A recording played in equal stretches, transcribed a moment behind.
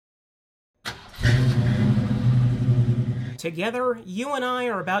Together, you and I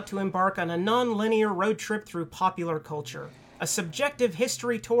are about to embark on a non-linear road trip through popular culture. A subjective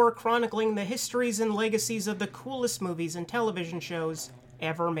history tour chronicling the histories and legacies of the coolest movies and television shows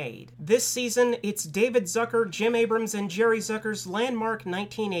ever made. This season, it's David Zucker, Jim Abrams, and Jerry Zucker's landmark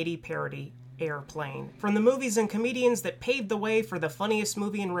 1980 parody, Airplane. From the movies and comedians that paved the way for the funniest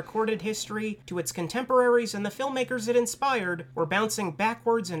movie in recorded history, to its contemporaries and the filmmakers it inspired, we're bouncing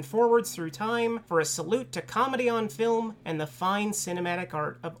backwards and forwards through time for a salute to comedy on film and the fine cinematic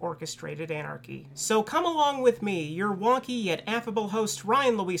art of orchestrated anarchy. So come along with me, your wonky yet affable host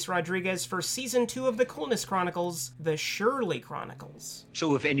Ryan Luis Rodriguez, for Season 2 of the Coolness Chronicles, The Shirley Chronicles.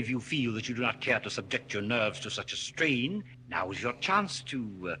 So if any of you feel that you do not care to subject your nerves to such a strain, now is your chance to,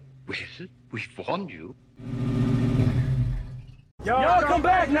 well, we've warned you. Y'all come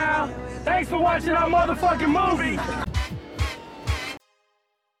back now. Thanks for watching our motherfucking movie.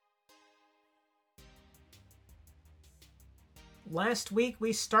 Last week,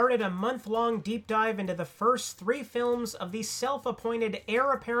 we started a month-long deep dive into the first 3 films of the self-appointed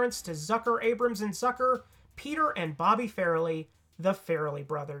heir apparents to Zucker, Abrams, and Zucker, Peter and Bobby Farrelly, the Farrelly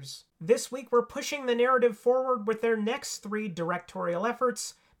brothers. This week, we're pushing the narrative forward with their next 3 directorial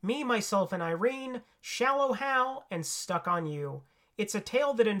efforts, Me, Myself, and Irene, Shallow Hal, and Stuck on You. It's a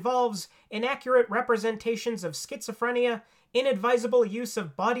tale that involves inaccurate representations of schizophrenia, inadvisable use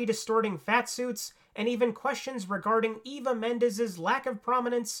of body-distorting fat suits, and even questions regarding Eva Mendes' lack of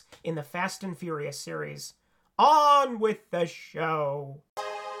prominence in the Fast and Furious series. On with the show!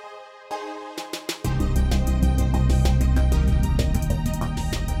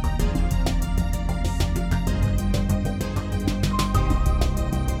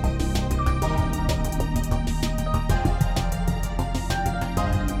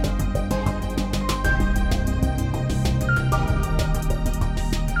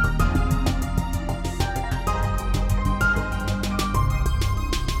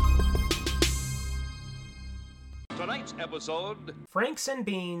 Episode Franks and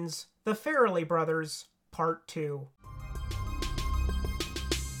Beans, The Farrelly Brothers, Part 2.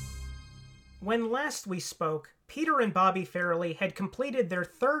 When last we spoke, Peter and Bobby Farrelly had completed their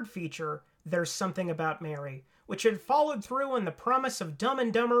 3rd feature, There's Something About Mary, which had followed through on the promise of Dumb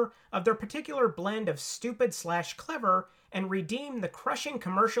and Dumber of their particular blend of stupid/clever and redeemed the crushing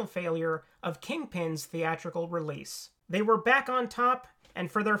commercial failure of Kingpin's theatrical release. They were back on top, and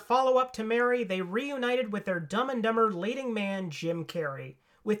for their follow-up to Mary, they reunited with their Dumb and Dumber leading man, Jim Carrey,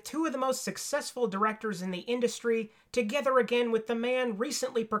 with 2 of the most successful directors in the industry, together again with the man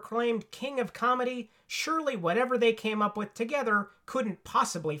recently proclaimed king of comedy. Surely whatever they came up with together couldn't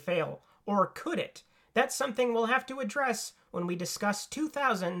possibly fail. Or could it? That's something we'll have to address when we discuss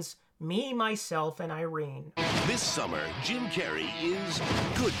 2000's Me, Myself, and Irene. This summer, Jim Carrey is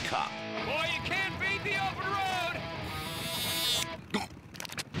good cop. Boy, you can't beat the open road!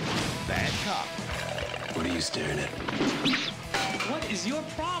 Bad cop. What are you staring at? What is your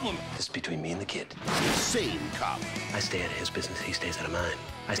problem? This is between me and the kid. Sane cop. I stay out of his business, he stays out of mine.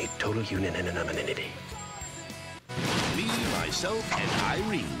 I need total union and anonymity. Me, Myself, and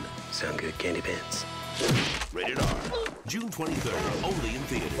Irene. Sound good, Candy Pants? Rated R. June 23rd, only in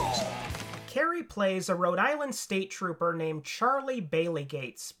theaters. Carrey plays a Rhode Island state trooper named Charlie Bailey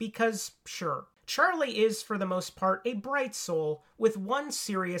Gates, because, sure. Charlie is, for the most part, a bright soul with one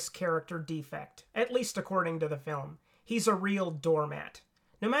serious character defect, at least according to the film. He's a real doormat.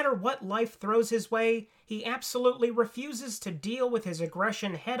 No matter what life throws his way, he absolutely refuses to deal with his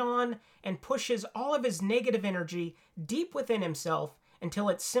aggression head-on and pushes all of his negative energy deep within himself until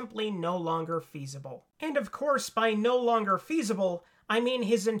it's simply no longer feasible. And of course, by no longer feasible, I mean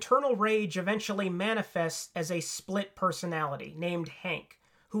his internal rage eventually manifests as a split personality named Hank,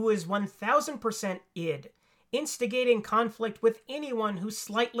 who is 1000% id, instigating conflict with anyone who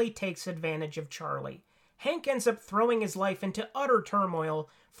slightly takes advantage of Charlie. Hank ends up throwing his life into utter turmoil,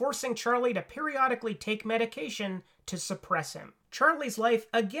 forcing Charlie to periodically take medication to suppress him. Charlie's life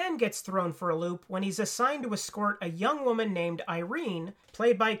again gets thrown for a loop when he's assigned to escort a young woman named Irene,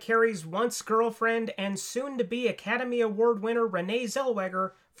 played by Carrey's once-girlfriend and soon-to-be Academy Award winner Renee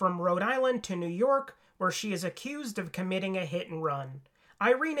Zellweger, from Rhode Island to New York, where she is accused of committing a hit-and-run.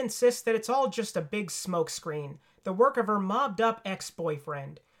 Irene insists that it's all just a big smokescreen, the work of her mobbed-up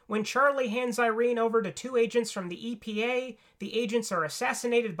ex-boyfriend. When Charlie hands Irene over to 2 agents from the EPA, the agents are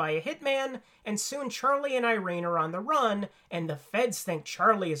assassinated by a hitman, and soon Charlie and Irene are on the run, and the feds think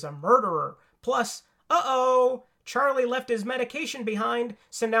Charlie is a murderer. Plus, uh-oh, Charlie left his medication behind,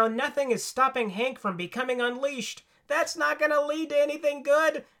 so now nothing is stopping Hank from becoming unleashed. That's not gonna lead to anything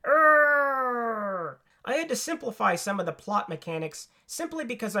good. I had to simplify some of the plot mechanics simply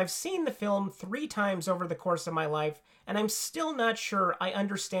because I've seen the film 3 times over the course of my life, and I'm still not sure I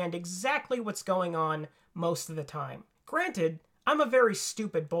understand exactly what's going on most of the time. Granted, I'm a very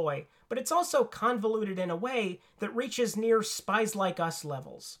stupid boy, but it's also convoluted in a way that reaches near Spies Like Us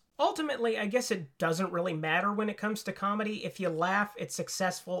levels. Ultimately, I guess it doesn't really matter when it comes to comedy. If you laugh, it's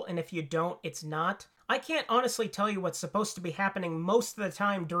successful, and if you don't, it's not. I can't honestly tell you what's supposed to be happening most of the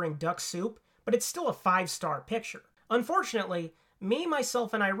time during Duck Soup, but it's still a 5-star picture. Unfortunately, Me,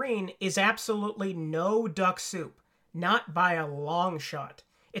 Myself, and Irene is absolutely no Duck Soup. Not by a long shot.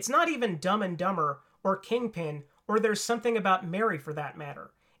 It's not even Dumb and Dumber, or Kingpin, or There's Something About Mary for that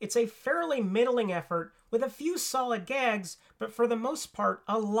matter. It's a fairly middling effort with a few solid gags, but for the most part,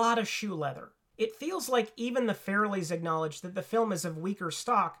 a lot of shoe leather. It feels like even the Farrellys acknowledge that the film is of weaker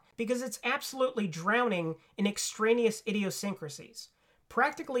stock because it's absolutely drowning in extraneous idiosyncrasies.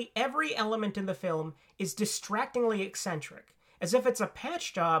 Practically every element in the film is distractingly eccentric, as if it's a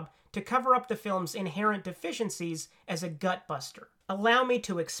patch job to cover up the film's inherent deficiencies as a gutbuster. Allow me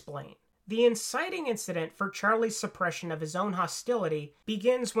to explain. The inciting incident for Charlie's suppression of his own hostility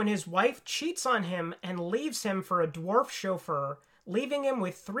begins when his wife cheats on him and leaves him for a dwarf chauffeur, leaving him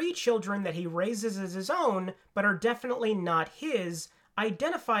with 3 children that he raises as his own, but are definitely not his,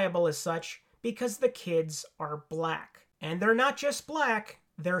 identifiable as such because the kids are black. And they're not just black,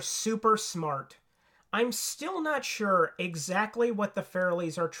 they're super smart. I'm still not sure exactly what the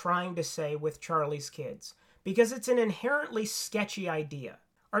Farrellys are trying to say with Charlie's kids, because it's an inherently sketchy idea.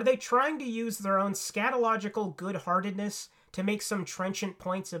 Are they trying to use their own scatological good-heartedness to make some trenchant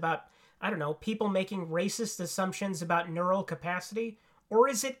points about, people making racist assumptions about neural capacity? Or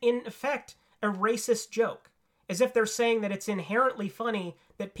is it, in effect, a racist joke? As if they're saying that it's inherently funny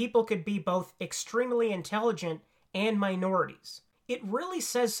that people could be both extremely intelligent and minorities. It really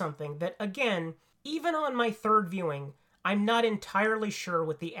says something that, again, even on my 3rd viewing, I'm not entirely sure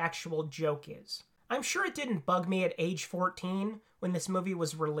what the actual joke is. I'm sure it didn't bug me at age 14 when this movie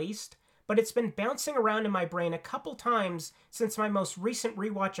was released, but it's been bouncing around in my brain a couple times since my most recent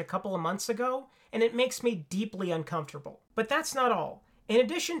rewatch a couple of months ago, and it makes me deeply uncomfortable. But that's not all. In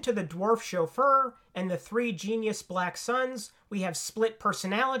addition to the dwarf chauffeur and the 3 genius black sons, we have split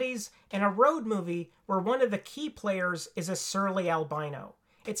personalities and a road movie where one of the key players is a surly albino.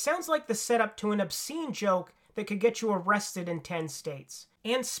 It sounds like the setup to an obscene joke that could get you arrested in 10 states.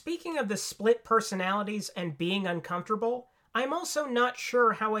 And speaking of the split personalities and being uncomfortable, I'm also not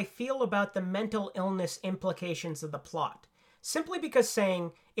sure how I feel about the mental illness implications of the plot. Simply because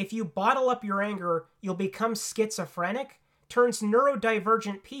saying, if you bottle up your anger, you'll become schizophrenic, turns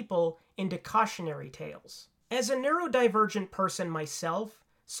neurodivergent people into cautionary tales. As a neurodivergent person myself,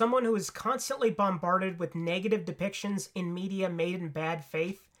 someone who is constantly bombarded with negative depictions in media made in bad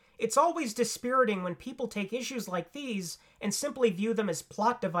faith, it's always dispiriting when people take issues like these and simply view them as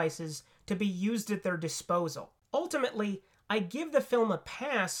plot devices to be used at their disposal. Ultimately, I give the film a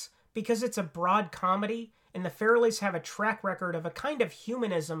pass because it's a broad comedy, and the Farrellys have a track record of a kind of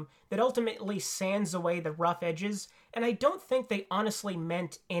humanism that ultimately sands away the rough edges, and I don't think they honestly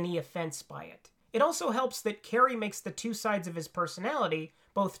meant any offense by it. It also helps that Carrie makes the 2 sides of his personality,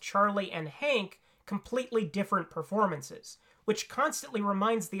 both Charlie and Hank, completely different performances, which constantly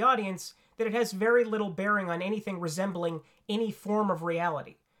reminds the audience that it has very little bearing on anything resembling any form of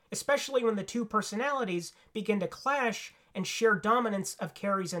reality, especially when the 2 personalities begin to clash and share dominance of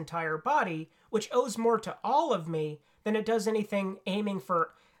Carrie's entire body, which owes more to all of me than it does anything aiming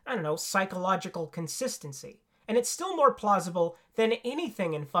for, psychological consistency. And it's still more plausible than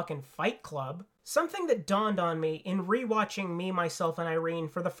anything in fucking Fight Club. Something that dawned on me in rewatching Me, Myself, and Irene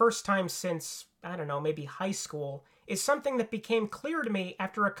for the first time since, maybe high school, is something that became clear to me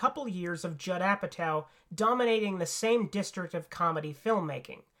after a couple years of Judd Apatow dominating the same district of comedy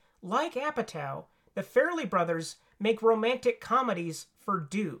filmmaking. Like Apatow, the Farrelly brothers make romantic comedies for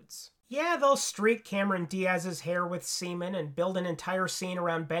dudes. Yeah, they'll streak Cameron Diaz's hair with semen and build an entire scene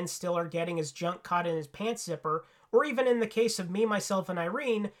around Ben Stiller getting his junk caught in his pants zipper, or even in the case of Me, Myself, and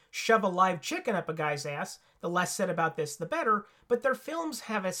Irene, shove a live chicken up a guy's ass. The less said about this, the better, but their films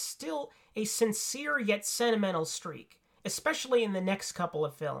have still a sincere yet sentimental streak, especially in the next couple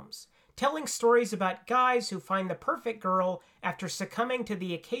of films, telling stories about guys who find the perfect girl after succumbing to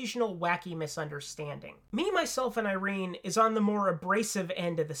the occasional wacky misunderstanding. Me, Myself, and Irene is on the more abrasive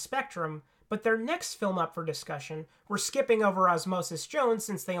end of the spectrum, but their next film up for discussion, we're skipping over Osmosis Jones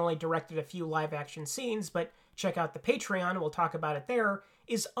since they only directed a few live-action scenes, but check out the Patreon, we'll talk about it there,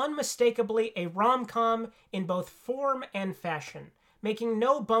 is unmistakably a rom-com in both form and fashion, making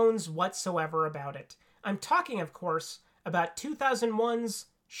no bones whatsoever about it. I'm talking, of course, about 2001's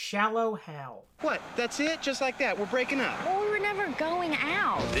Shallow Hal. What? That's it? Just like that? We're breaking up? Well, we were never going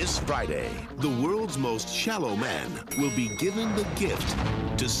out. This Friday, the world's most shallow man will be given the gift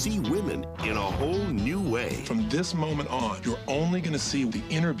to see women in a whole new way. From this moment on, you're only going to see the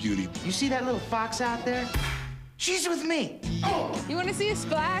inner beauty. You see that little fox out there? She's with me. Oh! You want to see a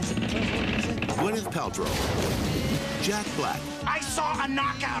splash? Gwyneth Paltrow, Jack Black. I saw a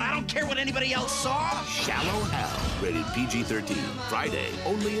knockout. I don't care what anybody else saw. Shallow Hal, rated PG-13. Friday,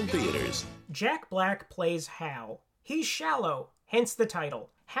 only in theaters. Jack Black plays Hal. He's shallow, hence the title.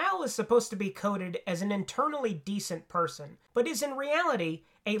 Hal is supposed to be coded as an internally decent person, but is in reality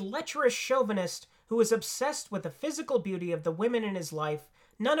a lecherous chauvinist who is obsessed with the physical beauty of the women in his life,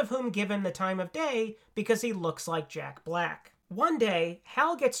 none of whom give him the time of day because he looks like Jack Black. One day,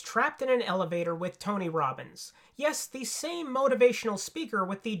 Hal gets trapped in an elevator with Tony Robbins. Yes, the same motivational speaker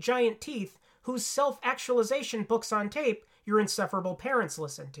with the giant teeth whose self-actualization books on tape your insufferable parents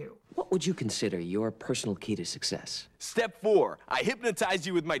listen to. What would you consider your personal key to success? Step 4, I hypnotize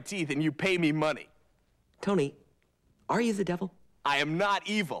you with my teeth and you pay me money. Tony, are you the devil? I am not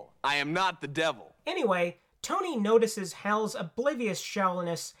evil. I am not the devil. Anyway, Tony notices Hal's oblivious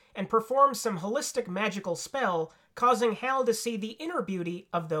shallowness and performs some holistic magical spell, causing Hal to see the inner beauty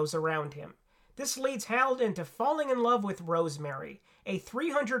of those around him. This leads Hal into falling in love with Rosemary, a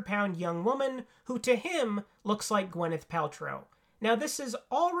 300-pound young woman who to him looks like Gwyneth Paltrow. Now this is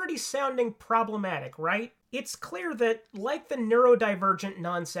already sounding problematic, right? It's clear that, like the neurodivergent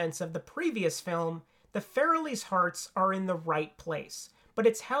nonsense of the previous film, the Farrellys' hearts are in the right place, but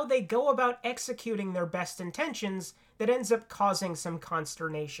it's how they go about executing their best intentions that ends up causing some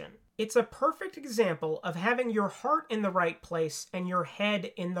consternation. It's a perfect example of having your heart in the right place and your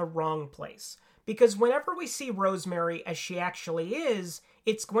head in the wrong place. Because whenever we see Rosemary as she actually is,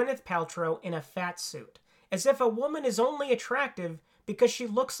 it's Gwyneth Paltrow in a fat suit. As if a woman is only attractive because she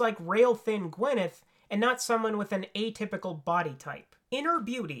looks like rail-thin Gwyneth and not someone with an atypical body type. Inner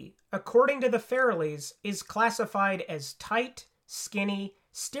beauty, according to the Farrellys, is classified as tight, skinny,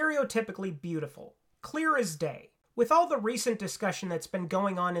 stereotypically beautiful. Clear as day. With all the recent discussion that's been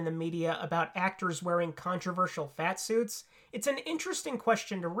going on in the media about actors wearing controversial fat suits, it's an interesting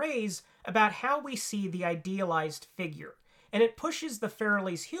question to raise about how we see the idealized figure, and it pushes the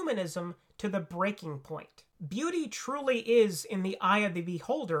Farrellys' humanism to the breaking point. Beauty truly is in the eye of the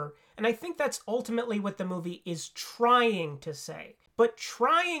beholder, and I think that's ultimately what the movie is trying to say. But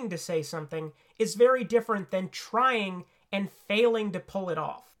trying to say something is very different than trying and failing to pull it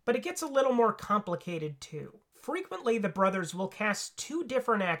off. But it gets a little more complicated too. Frequently, the brothers will cast two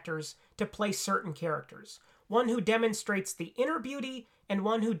different actors to play certain characters. One who demonstrates the inner beauty and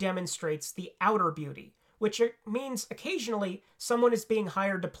one who demonstrates the outer beauty, which means occasionally someone is being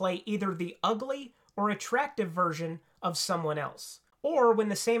hired to play either the ugly or attractive version of someone else. Or when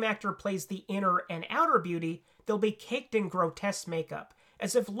the same actor plays the inner and outer beauty, they'll be caked in grotesque makeup,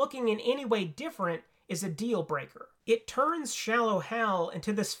 as if looking in any way different is a deal breaker. It turns Shallow Hal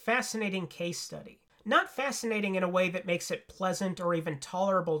into this fascinating case study. Not fascinating in a way that makes it pleasant or even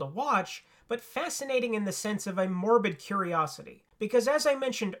tolerable to watch, but fascinating in the sense of a morbid curiosity. Because as I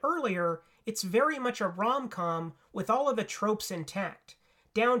mentioned earlier, it's very much a rom-com with all of the tropes intact,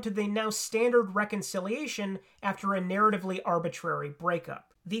 down to the now standard reconciliation after a narratively arbitrary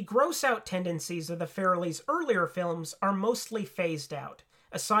breakup. The gross-out tendencies of the Farrellys' earlier films are mostly phased out,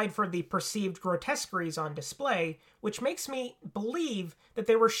 aside from the perceived grotesqueries on display, which makes me believe that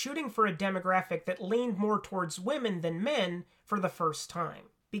they were shooting for a demographic that leaned more towards women than men for the first time.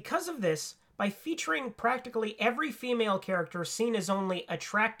 Because of this, by featuring practically every female character seen as only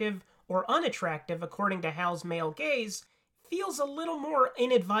attractive or unattractive according to Hal's male gaze, feels a little more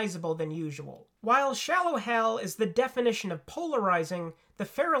inadvisable than usual. While Shallow Hal is the definition of polarizing, the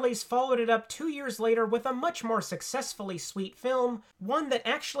Farrellys followed it up 2 years later with a much more successfully sweet film, one that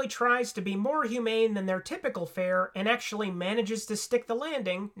actually tries to be more humane than their typical fare and actually manages to stick the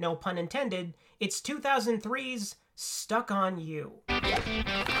landing, no pun intended. It's 2003's Stuck on You.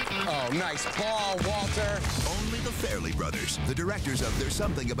 Oh, nice ball, Walter. Only the Farrelly brothers, the directors of There's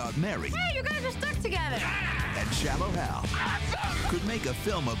Something About Mary. Hey, you guys are stuck together. And Shallow Hal could make a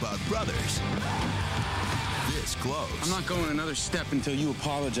film about brothers this close. I'm not going another step until you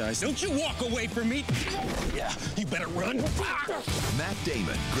apologize. Don't you walk away from me. Yeah, you better run. Matt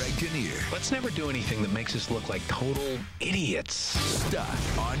Damon, Greg Kinnear. Let's never do anything that makes us look like total idiots. Stuck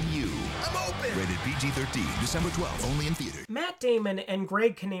on You. I'm open. Rated PG-13, December 12th, only in theaters. Matt Damon and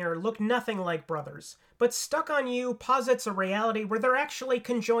Greg Kinnear look nothing like brothers, but Stuck on You posits a reality where they're actually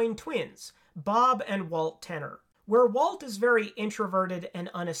conjoined twins, Bob and Walt Tenner. Where Walt is very introverted and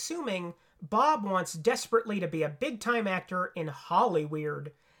unassuming, Bob wants desperately to be a big-time actor in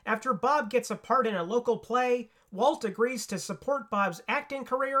Hollyweird. After Bob gets a part in a local play, Walt agrees to support Bob's acting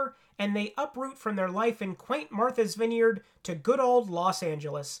career, and they uproot from their life in quaint Martha's Vineyard to good old Los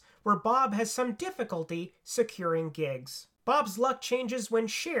Angeles, where Bob has some difficulty securing gigs. Bob's luck changes when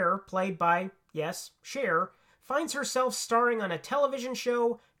Cher, played by, yes, Cher, finds herself starring on a television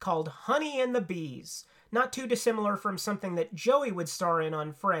show called Honey and the Bees, not too dissimilar from something that Joey would star in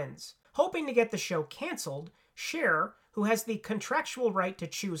on Friends. Hoping to get the show canceled, Cher, who has the contractual right to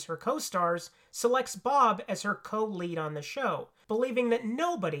choose her co-stars, selects Bob as her co-lead on the show, believing that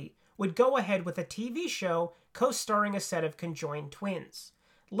nobody would go ahead with a TV show co-starring a set of conjoined twins.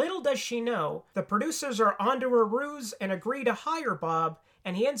 Little does she know, the producers are onto her ruse and agree to hire Bob,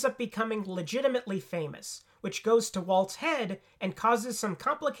 and he ends up becoming legitimately famous, which goes to Walt's head and causes some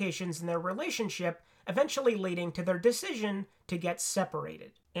complications in their relationship, eventually leading to their decision to get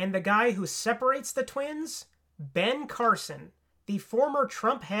separated. And the guy who separates the twins? Ben Carson, the former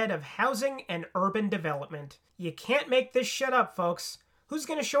Trump head of Housing and Urban Development. You can't make this shit up, folks. Who's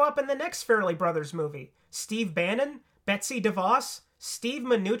going to show up in the next Farrelly Brothers movie? Steve Bannon? Betsy DeVos? Steve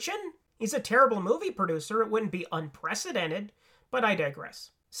Mnuchin? He's a terrible movie producer. It wouldn't be unprecedented, but I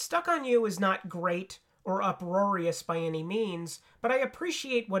digress. Stuck on You is not great or uproarious by any means, but I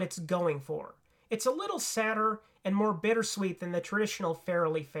appreciate what it's going for. It's a little sadder and more bittersweet than the traditional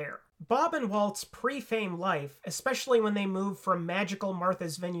Farrelly fare. Bob and Walt's pre-fame life, especially when they move from magical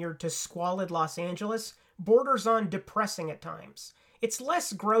Martha's Vineyard to squalid Los Angeles, borders on depressing at times. It's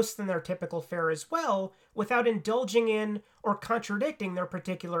less gross than their typical fare as well, without indulging in or contradicting their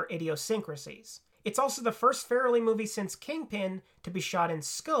particular idiosyncrasies. It's also the first Farrelly movie since Kingpin to be shot in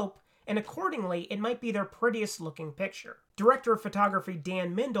scope, and accordingly, it might be their prettiest looking picture. Director of photography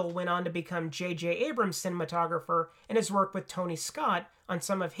Dan Mindel went on to become J.J. Abrams' cinematographer and has worked with Tony Scott on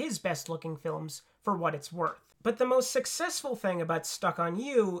some of his best looking films for what it's worth. But the most successful thing about Stuck on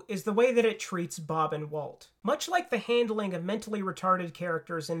You is the way that it treats Bob and Walt. Much like the handling of mentally retarded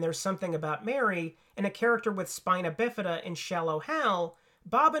characters in There's Something About Mary and a character with spina bifida in Shallow Hal,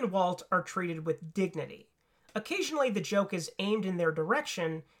 Bob and Walt are treated with dignity. Occasionally the joke is aimed in their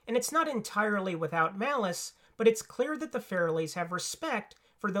direction, and it's not entirely without malice, but it's clear that the Farrellys have respect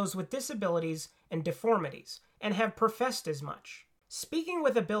for those with disabilities and deformities, and have professed as much. Speaking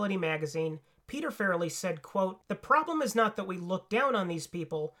with Ability magazine, Peter Farrelly said, quote, "The problem is not that we look down on these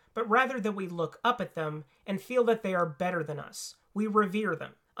people, but rather that we look up at them and feel that they are better than us. We revere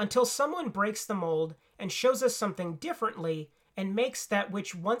them. Until someone breaks the mold and shows us something differently and makes that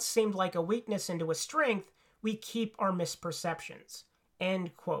which once seemed like a weakness into a strength, we keep our misperceptions."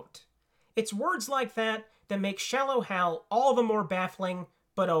 End quote. It's words like that that make Shallow Hal all the more baffling,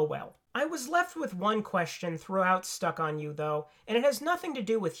 but oh well. I was left with one question throughout Stuck on You, though, and it has nothing to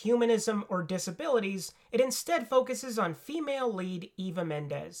do with humanism or disabilities. It instead focuses on female lead Eva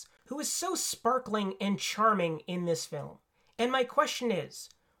Mendes, who is so sparkling and charming in this film. And my question is,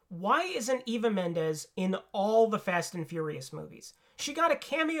 why isn't Eva Mendes in all the Fast and Furious movies? She got a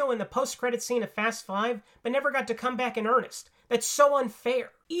cameo in the post-credit scene of Fast 5, but never got to come back in earnest. That's so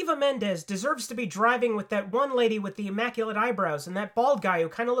unfair. Eva Mendes deserves to be driving with that one lady with the immaculate eyebrows and that bald guy who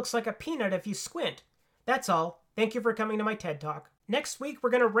kind of looks like a peanut if you squint. That's all. Thank you for coming to my TED Talk. Next week,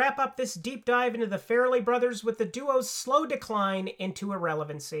 we're going to wrap up this deep dive into the Farrelly brothers with the duo's slow decline into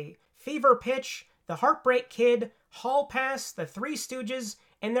irrelevancy. Fever Pitch, The Heartbreak Kid, Hall Pass, The Three Stooges,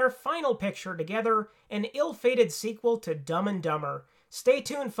 and their final picture together, an ill-fated sequel to Dumb and Dumber. Stay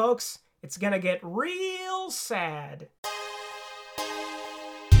tuned, folks. It's gonna get real sad.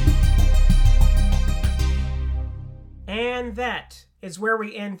 And that is where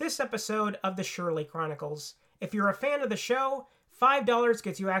we end this episode of the Shirley Chronicles. If you're a fan of the show, $5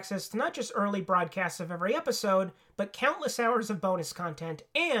 gets you access to not just early broadcasts of every episode, but countless hours of bonus content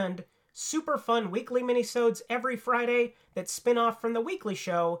and super fun weekly minisodes every Friday that spin off from the weekly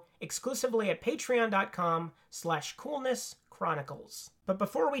show exclusively at patreon.com/coolnesschronicles. But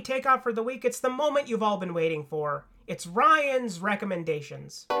before we take off for the week, it's the moment you've all been waiting for. It's Ryan's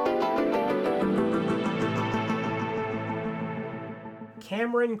recommendations.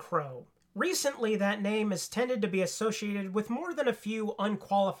 Cameron Crowe. Recently, that name has tended to be associated with more than a few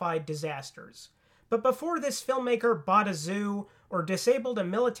unqualified disasters. But before this filmmaker bought a zoo, or disabled a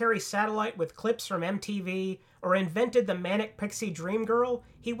military satellite with clips from MTV, or invented the manic pixie dream girl,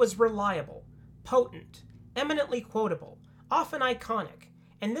 he was reliable, potent, eminently quotable, often iconic.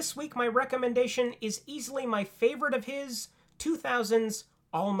 And this week my recommendation is easily my favorite of his, 2000's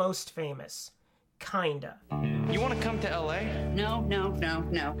Almost Famous. kinda. You want to come to L.A.? No.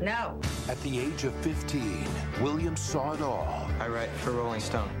 At the age of 15, William saw it all. I write for Rolling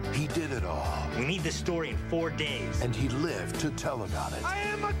Stone. He did it all. We need this story in 4 days. And he lived to tell about it. I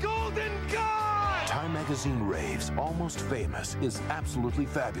am a golden god! Time magazine raves Almost Famous is absolutely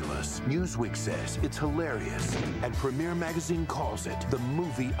fabulous. Newsweek says it's hilarious. And Premiere Magazine calls it the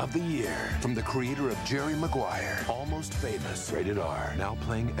movie of the year. From the creator of Jerry Maguire, Almost Famous, rated R, now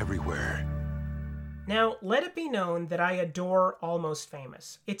playing everywhere. Now, let it be known that I adore Almost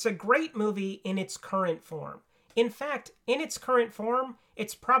Famous. It's a great movie in its current form. In fact, in its current form,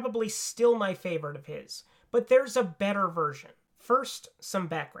 it's probably still my favorite of his. But there's a better version. First, some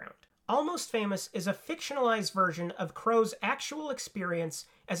background. Almost Famous is a fictionalized version of Crowe's actual experience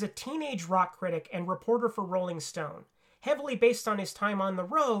as a teenage rock critic and reporter for Rolling Stone, heavily based on his time on the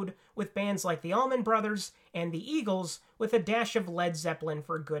road with bands like the Allman Brothers and the Eagles, with a dash of Led Zeppelin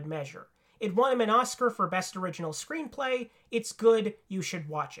for good measure. It won him an Oscar for Best Original Screenplay. It's good, you should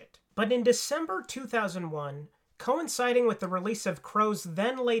watch it. But in December 2001, coinciding with the release of Crowe's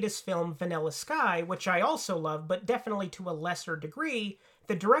then latest film Vanilla Sky, which I also love, but definitely to a lesser degree,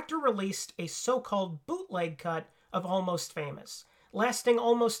 the director released a so-called bootleg cut of Almost Famous, lasting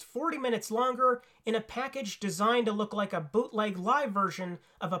almost 40 minutes longer in a package designed to look like a bootleg live version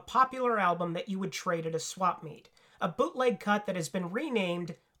of a popular album that you would trade at a swap meet. A bootleg cut that has been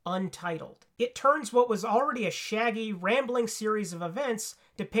renamed Untitled. It turns what was already a shaggy, rambling series of events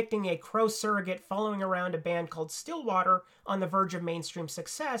depicting a Crowe surrogate following around a band called Stillwater on the verge of mainstream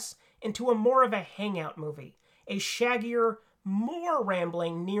success into a more of a hangout movie. A shaggier, more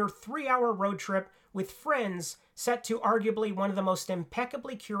rambling, near 3-hour road trip with friends set to arguably one of the most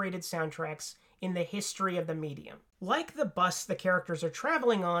impeccably curated soundtracks in the history of the medium. Like the bus the characters are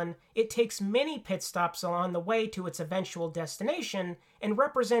traveling on, it takes many pit stops along the way to its eventual destination and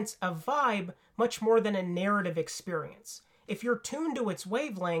represents a vibe much more than a narrative experience. If you're tuned to its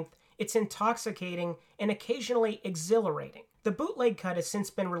wavelength, it's intoxicating and occasionally exhilarating. The bootleg cut has since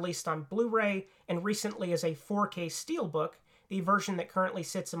been released on Blu-ray and recently as a 4K Steelbook, the version that currently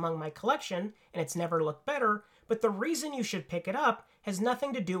sits among my collection, and it's never looked better, but the reason you should pick it up has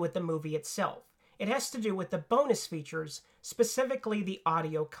nothing to do with the movie itself. It has to do with the bonus features, specifically the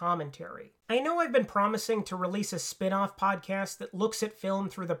audio commentary. I know I've been promising to release a spin-off podcast that looks at film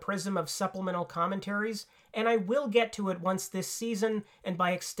through the prism of supplemental commentaries, and I will get to it once this season, and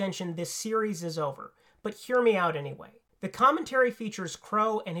by extension this series, is over. But hear me out anyway. The commentary features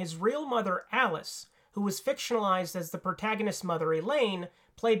Crowe and his real mother, Alice, who was fictionalized as the protagonist's mother, Elaine,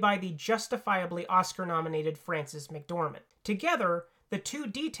 played by the justifiably Oscar-nominated Frances McDormand. Together, the two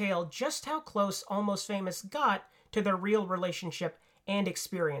detail just how close Almost Famous got to their real relationship and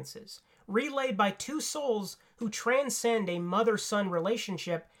experiences, relayed by two souls who transcend a mother-son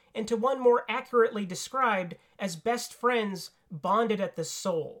relationship into one more accurately described as best friends bonded at the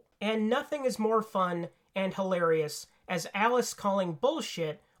soul. And nothing is more fun and hilarious as Alice calling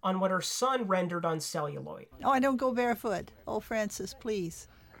bullshit on what her son rendered on celluloid. Oh, I don't go barefoot. Oh, Francis, please.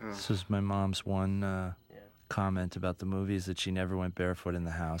 This was my mom's one comment about the movies, that she never went barefoot in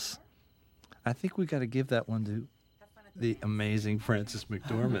the house. I think we got to give that one to the amazing Frances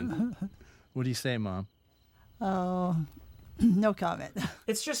McDormand. What do you say, Mom? Oh, no comment.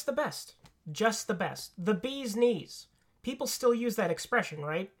 It's just the best. Just the best. The bee's knees. People still use that expression,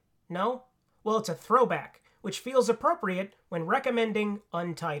 right? No? Well, it's a throwback, which feels appropriate when recommending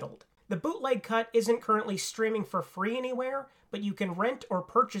Untitled. The bootleg cut isn't currently streaming for free anywhere, but you can rent or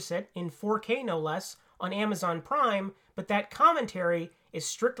purchase it in 4K no less on Amazon Prime, but that commentary is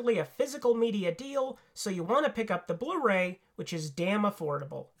strictly a physical media deal, so you want to pick up the Blu-ray, which is damn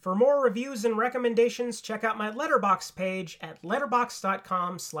affordable. For more reviews and recommendations, check out my Letterboxd page at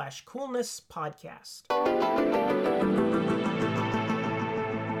letterboxd.com/coolnesspodcast.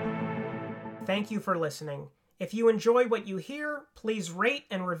 Thank you for listening. If you enjoy what you hear, please rate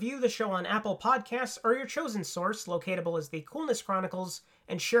and review the show on Apple Podcasts or your chosen source, locatable as the Coolness Chronicles,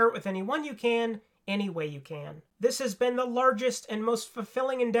 and share it with anyone you can, any way you can. This has been the largest and most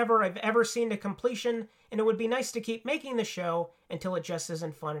fulfilling endeavor I've ever seen to completion, and it would be nice to keep making the show until it just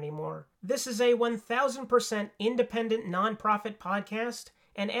isn't fun anymore. This is a 1000% independent nonprofit podcast,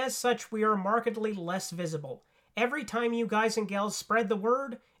 and as such, we are markedly less visible. Every time you guys and gals spread the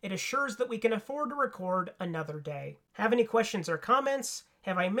word, it assures that we can afford to record another day. Have any questions or comments?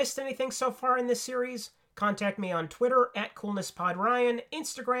 Have I missed anything so far in this series? Contact me on Twitter at CoolnessPodRyan,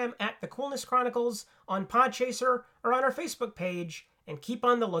 Instagram at The Coolness Chronicles, on Podchaser, or on our Facebook page, and keep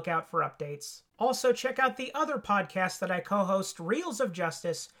on the lookout for updates. Also, check out the other podcast that I co-host, Reels of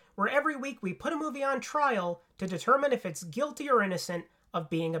Justice, where every week we put a movie on trial to determine if it's guilty or innocent of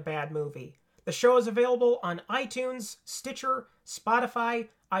being a bad movie. The show is available on iTunes, Stitcher, Spotify,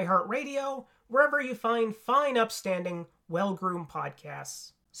 iHeartRadio, wherever you find fine, upstanding, well-groomed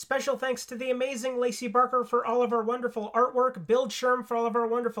podcasts. Special thanks to the amazing Lacey Barker for all of our wonderful artwork, Bill Sherm for all of our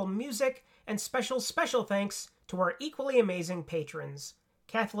wonderful music, and special thanks to our equally amazing patrons: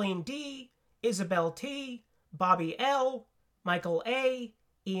 Kathleen D., Isabel T., Bobby L., Michael A.,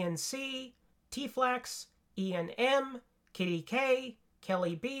 Ian C., T-Flax, Ian M., Kitty K.,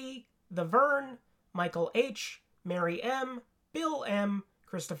 Kelly B., The Vern, Michael H., Mary M., Bill M.,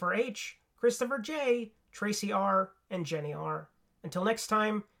 Christopher H., Christopher J., Tracy R., and Jenny R. Until next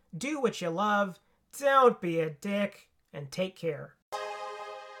time, do what you love, don't be a dick, and take care.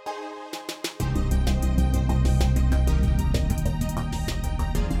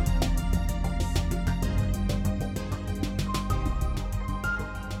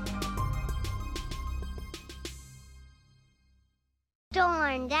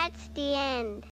 Darn, that's the end.